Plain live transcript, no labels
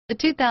The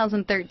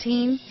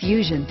 2013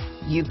 Fusion.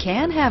 You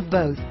can have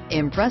both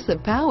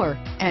impressive power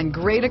and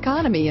great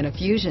economy in a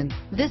Fusion.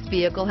 This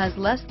vehicle has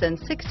less than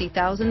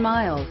 60,000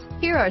 miles.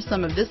 Here are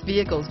some of this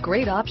vehicle's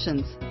great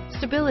options: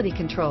 stability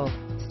control,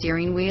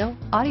 steering wheel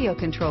audio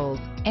controls,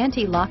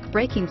 anti-lock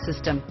braking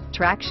system,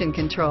 traction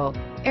control,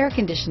 air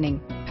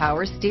conditioning,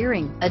 power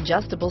steering,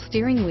 adjustable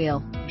steering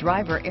wheel,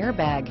 driver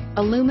airbag,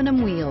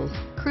 aluminum wheels,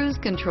 cruise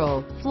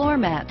control, floor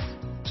mats,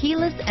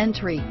 keyless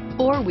entry,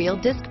 four-wheel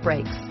disc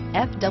brakes,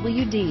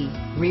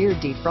 FWD, rear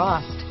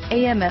defrost,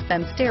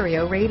 AM/FM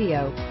stereo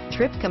radio,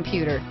 trip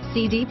computer,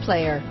 CD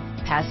player,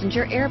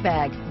 passenger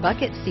airbag,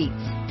 bucket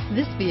seats.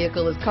 This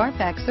vehicle is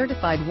Carfax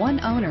certified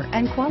one owner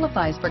and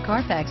qualifies for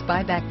Carfax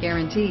buyback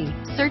guarantee.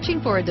 Searching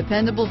for a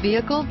dependable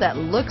vehicle that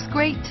looks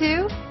great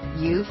too?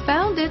 You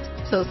found it,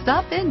 so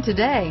stop in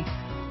today.